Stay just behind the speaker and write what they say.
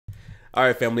All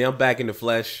right, family, I'm back in the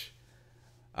flesh.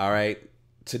 All right.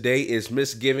 Today is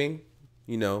Misgiving,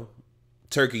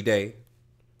 Turkey Day.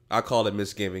 I call it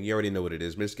Misgiving. You already know what it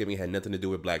is. Misgiving had nothing to do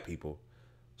with black people.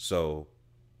 So,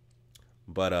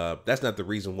 but that's not the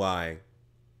reason why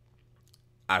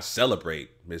I celebrate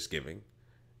Misgiving.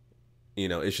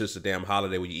 It's just a damn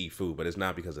holiday where you eat food, but it's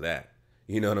not because of that.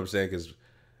 You know what I'm saying? Because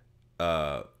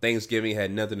Thanksgiving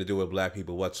had nothing to do with black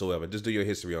people whatsoever. Just do your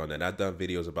history on that. I've done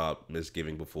videos about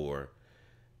Misgiving before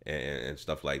and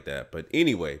stuff like that. But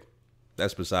anyway,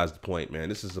 that's besides the point, man.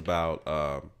 This is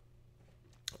about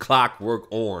Clockwork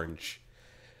Orange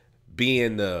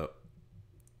being the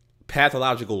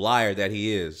pathological liar that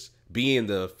he is, being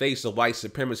the face of white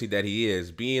supremacy that he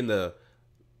is, being the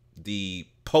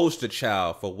poster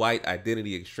child for white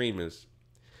identity extremists.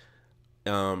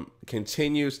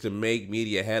 Continues to make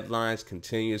media headlines,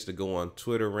 continues to go on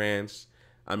Twitter rants.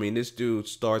 I mean, this dude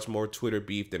starts more Twitter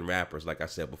beef than rappers, like I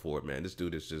said before, man. This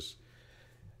dude is just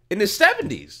in his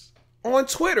 70s on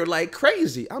Twitter like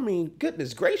crazy. I mean,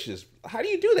 goodness gracious. How do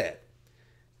you do that?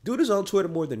 Dude is on Twitter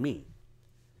more than me.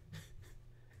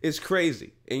 It's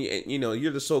crazy. And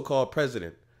you're the so-called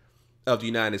president of the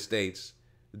United States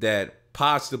that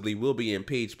possibly will be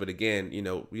impeached. But again,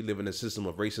 we live in a system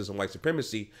of racism, white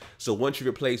supremacy. So once you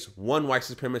replace one white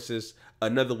supremacist,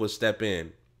 another will step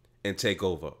in and take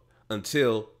over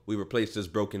until we replace this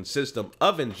broken system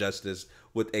of injustice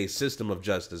with a system of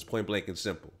justice, point blank and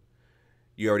simple.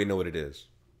 You already know what it is.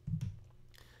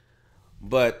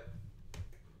 But,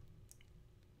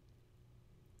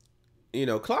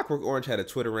 Clockwork Orange had a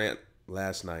Twitter rant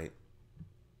last night.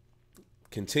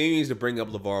 Continues to bring up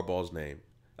LaVar Ball's name.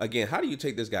 Again, how do you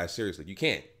take this guy seriously? You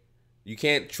can't. You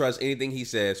can't trust anything he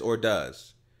says or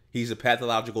does. He's a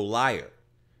pathological liar.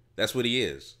 That's what he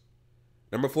is.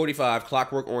 Number 45,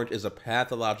 Clockwork Orange is a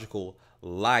pathological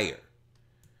liar.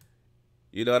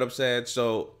 You know what I'm saying?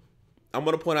 So I'm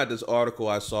going to point out this article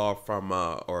I saw from,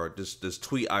 or this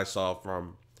tweet I saw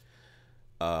from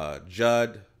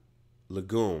Judd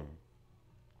Legume,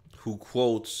 who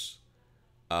quotes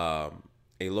a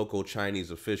local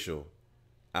Chinese official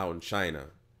out in China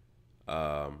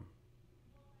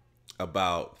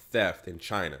about theft in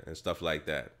China and stuff like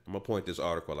that. I'm going to point this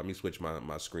article. Let me switch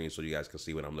my screen so you guys can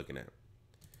see what I'm looking at.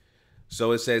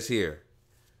 So it says here,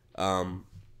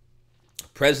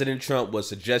 President Trump was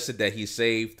suggested that he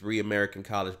save 3 American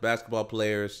college basketball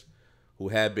players who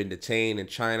had been detained in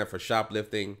China for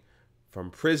shoplifting from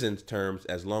prison terms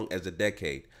as long as a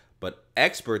decade. But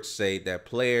experts say that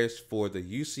players for the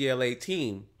UCLA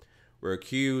team were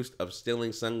accused of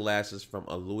stealing sunglasses from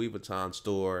a Louis Vuitton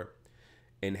store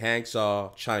in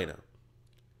Hangzhou, China.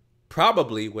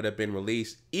 Probably would have been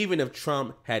released even if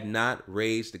Trump had not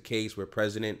raised the case with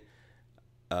President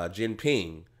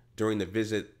Jinping during the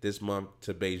visit this month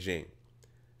to Beijing.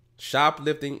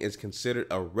 Shoplifting is considered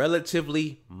a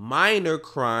relatively minor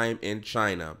crime in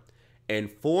China, and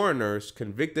foreigners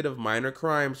convicted of minor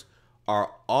crimes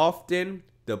are often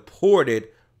deported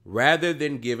rather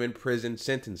than given prison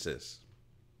sentences.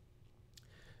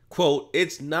 Quote,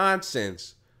 "It's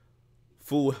nonsense,"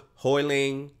 Fu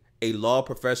Hoiling, a law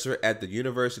professor at the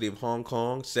University of Hong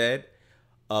Kong, said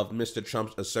of Mr.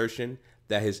 Trump's assertion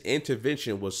that his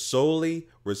intervention was solely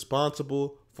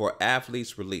responsible for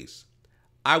athletes' release.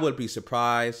 "I would be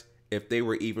surprised if they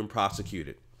were even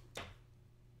prosecuted."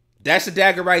 That's a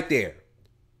dagger right there.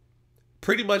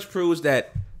 Pretty much proves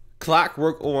that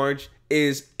Clockwork Orange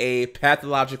is a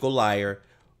pathological liar,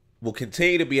 will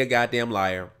continue to be a goddamn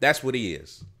liar. That's what he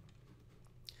is.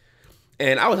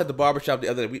 And I was at the barbershop the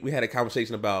other day. We had a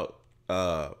conversation about,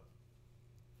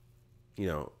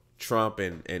 Trump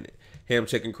and him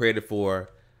taking credit for,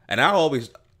 and I've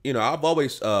always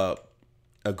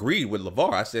agreed with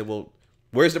LaVar. I said, well,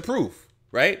 where's the proof,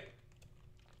 right?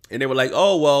 And they were like,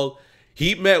 oh, well,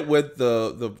 he met with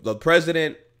the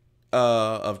president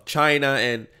of China,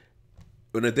 and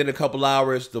within a couple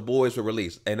hours, the boys were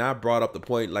released. And I brought up the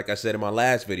point, like I said in my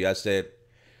last video, I said,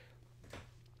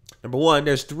 number one,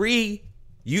 there's 3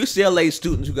 UCLA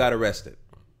students who got arrested.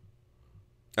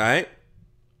 All right?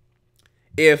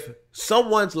 If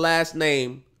someone's last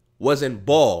name wasn't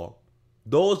Ball,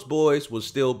 those boys will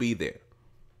still be there.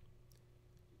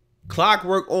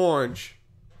 Clockwork Orange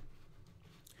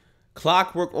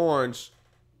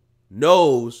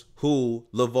knows who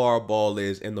LaVar Ball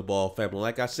is in the Ball family.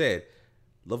 Like I said,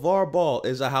 LaVar Ball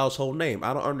is a household name.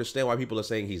 I don't understand why people are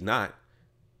saying he's not.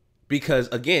 Because,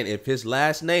 again, if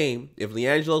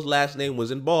LiAngelo's last name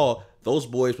was in Ball, those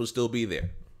boys will still be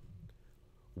there.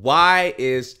 Why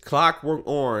is Clockwork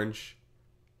Orange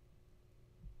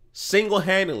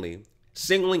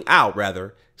singling out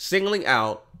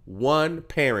one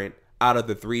parent out of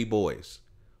the three boys,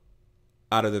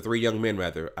 out of the three young men,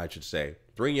 rather, I should say,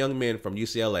 3 young men from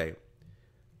UCLA,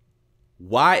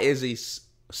 why is he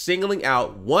singling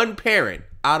out one parent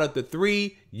out of the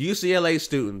 3 UCLA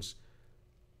students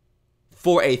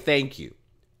for a thank you?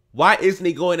 Why isn't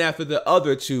he going after the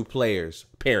other 2 players'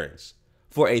 parents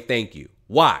for a thank you?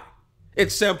 Why?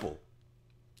 It's simple.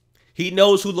 He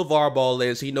knows who LaVar Ball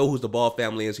is. He knows who the Ball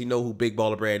family is. He knows who Big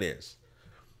Baller Brand is.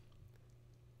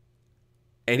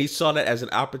 And he saw that as an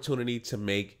opportunity to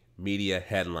make media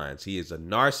headlines. He is a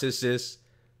narcissist.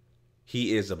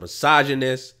 He is a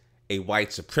misogynist, a white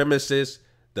supremacist,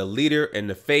 the leader and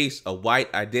the face of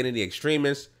white identity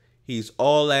extremists. He's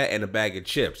all that and a bag of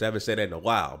chips. I haven't said that in a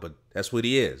while, but that's what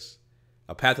he is.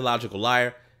 A pathological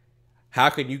liar. How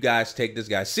can you guys take this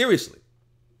guy seriously?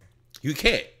 You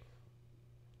can't.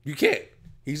 You can't.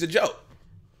 He's a joke.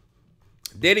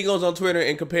 Then he goes on Twitter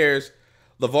and compares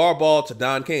LaVar Ball to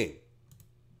Don King.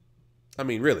 I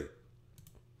mean, really.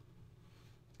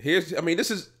 This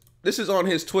is on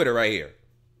his Twitter right here.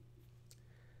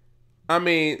 I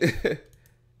mean,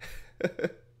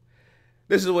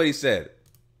 this is what he said.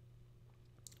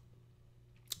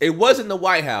 It wasn't the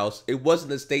White House. It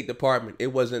wasn't the State Department.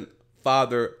 It wasn't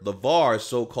Father LaVar's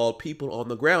so-called people on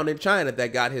the ground in China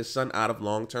that got his son out of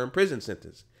long-term prison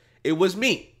sentence. It was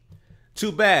me.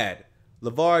 Too bad.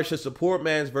 LaVar should support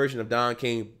man's version of Don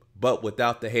King, but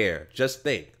without the hair. Just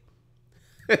think.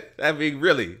 I mean,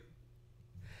 really.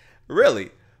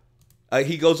 Really.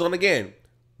 He goes on again.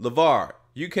 LaVar,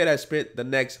 you could have spent the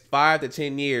next 5 to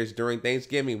 10 years during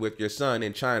Thanksgiving with your son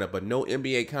in China, but no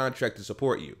NBA contract to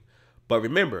support you. But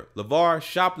remember, LaVar,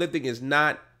 shoplifting is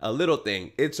not a little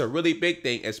thing. It's a really big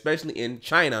thing, especially in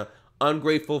China.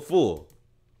 Ungrateful fool.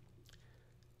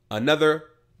 Another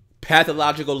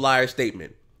pathological liar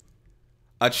statement.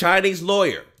 A Chinese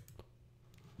lawyer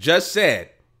just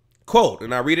said, quote,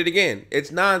 and I read it again,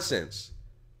 it's nonsense.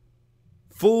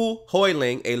 Fu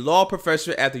Hoiling, a law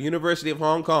professor at the University of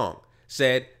Hong Kong,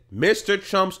 said Mr.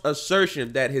 Trump's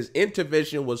assertion that his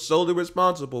intervention was solely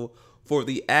responsible for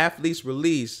the athlete's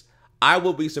release, I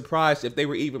will be surprised if they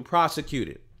were even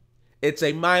prosecuted. It's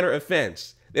a minor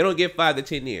offense. They don't get 5 to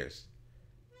 10 years.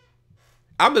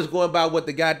 I'm just going by what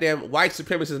the goddamn white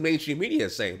supremacist mainstream media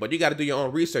is saying, but you got to do your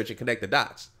own research and connect the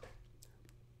dots.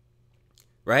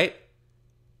 Right?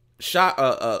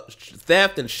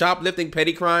 Theft and shoplifting,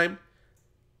 petty crime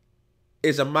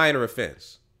is a minor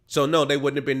offense. So no, they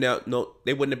wouldn't have been there. No,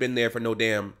 they wouldn't have been there for no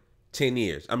damn 10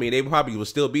 years. I mean, they probably would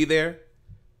still be there,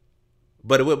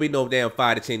 but it would be no damn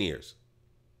 5 to 10 years.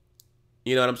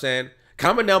 You know what I'm saying?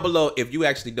 Comment down below if you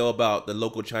actually know about the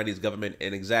local Chinese government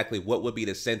and exactly what would be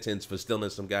the sentence for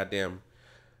stealing some goddamn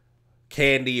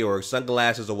candy or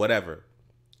sunglasses or whatever.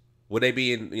 Would they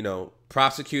be,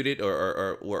 prosecuted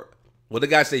or well, the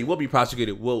guy said he will be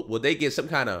prosecuted. Will they get some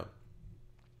kind of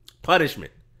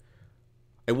punishment?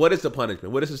 And what is the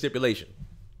punishment? What is the stipulation?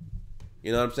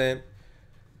 You know what I'm saying?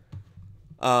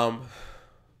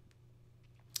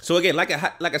 So again, like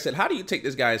I said, how do you take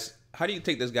this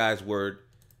guy's word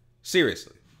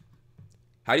seriously?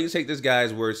 How do you take this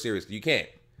guy's word seriously? You can't,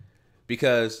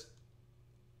 because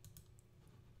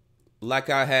like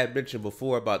I had mentioned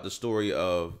before about the story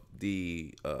of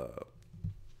the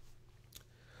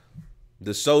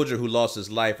soldier who lost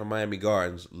his life in Miami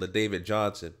Gardens, LaDavid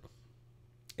Johnson,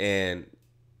 and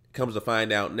comes to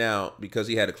find out now because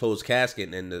he had a closed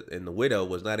casket and the widow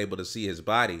was not able to see his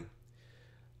body.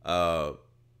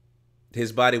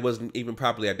 His body wasn't even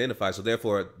properly identified, so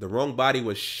therefore the wrong body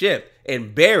was shipped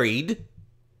and buried,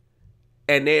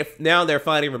 and now they're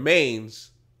finding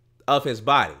remains of his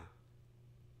body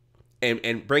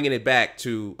and bringing it back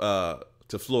to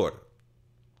Florida.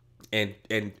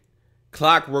 And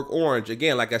Clockwork Orange,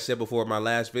 again, like I said before in my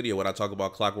last video when I talk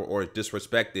about Clockwork Orange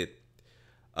disrespected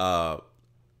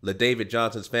LaDavid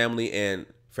Johnson's family and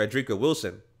Frederica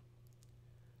Wilson,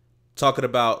 talking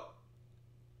about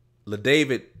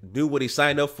LaDavid knew what he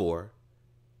signed up for,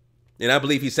 and I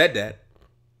believe he said that.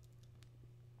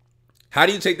 How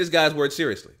do you take this guy's word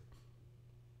seriously?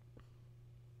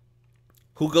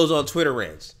 Who goes on Twitter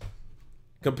rants,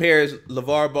 compares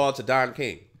LaVar Ball to Don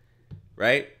King,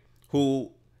 right?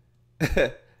 Who,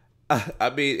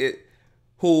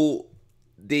 who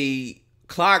the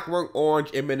Clockwork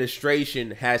Orange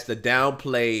administration has to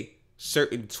downplay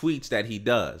certain tweets that he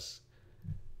does.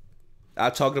 I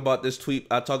talked about this tweet.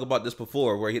 I talked about this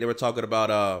before, where they were talking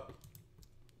about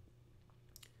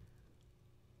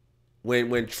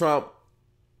when Trump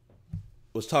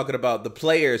was talking about the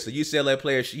players, the UCLA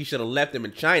players, he should have left them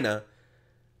in China.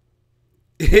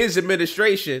 His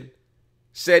administration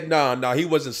said no, he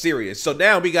wasn't serious. So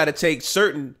now we got to take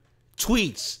certain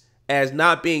tweets as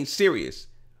not being serious.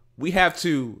 We have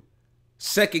to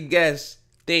second guess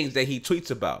things that he tweets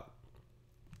about.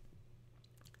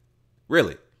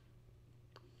 Really.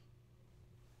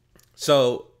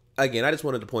 So, again, I just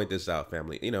wanted to point this out,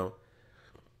 family. You know,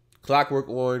 Clockwork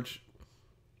Orange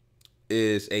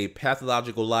is a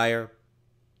pathological liar,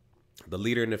 the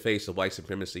leader in the face of white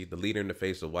supremacy, the leader in the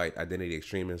face of white identity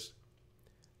extremists.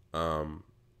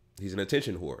 He's an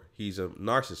attention whore. He's a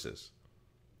narcissist,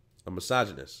 a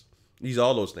misogynist. He's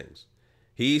all those things.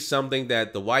 He's something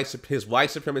that his white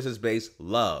supremacist base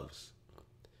loves.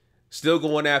 Still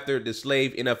going after the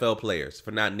slave NFL players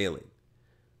for not kneeling.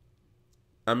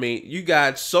 I mean, you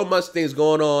got so much things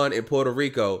going on in Puerto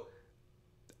Rico.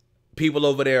 People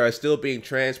over there are still being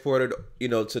transported, you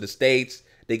know, to the States.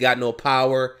 They got no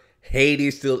power.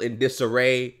 Haiti's still in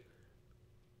disarray.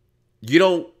 You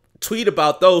don't tweet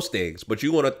about those things, but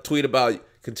you want to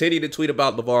continue to tweet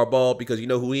about LaVar Ball because you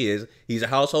know who he is. He's a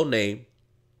household name.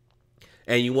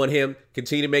 And you want him to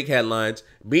continue to make headlines.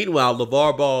 Meanwhile,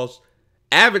 LaVar Ball's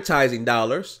advertising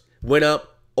dollars went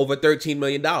up over $13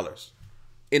 million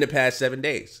in the past 7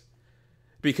 days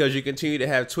because you continue to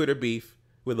have Twitter beef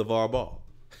with LaVar Ball.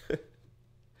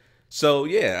 So,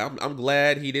 yeah, I'm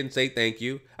glad he didn't say thank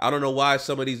you. I don't know why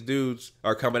some of these dudes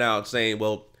are coming out saying,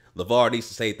 well, LaVar needs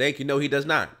to say thank you. No, he does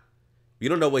not. You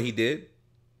don't know what he did.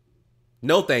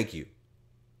 No, thank you.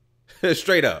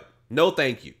 Straight up. No,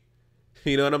 thank you.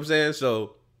 You know what I'm saying?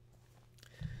 So,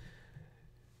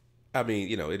 I mean,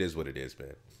 you know, it is what it is,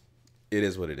 man. It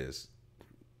is what it is.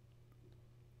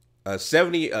 A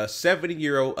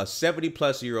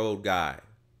 70-plus-year-old guy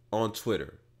on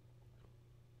Twitter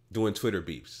doing Twitter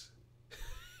beefs.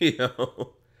 You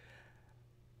know,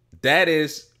 that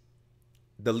is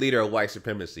the leader of white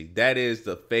supremacy. That is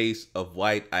the face of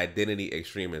white identity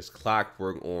extremists,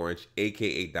 Clockwork Orange,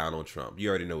 a.k.a. Donald Trump. You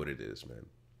already know what it is, man.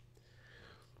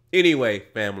 Anyway,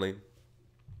 family,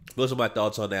 those are my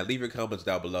thoughts on that. Leave your comments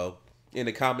down below in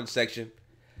the comment section.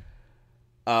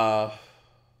 Yeah,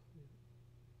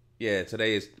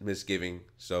 today is Thanksgiving,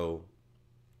 so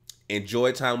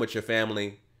enjoy time with your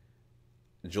family.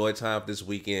 Enjoy time this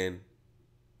weekend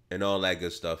and all that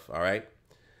good stuff, all right?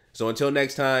 So until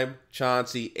next time,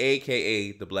 Chauncey,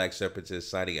 a.k.a. the Black Separatist,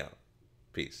 signing out.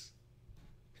 Peace.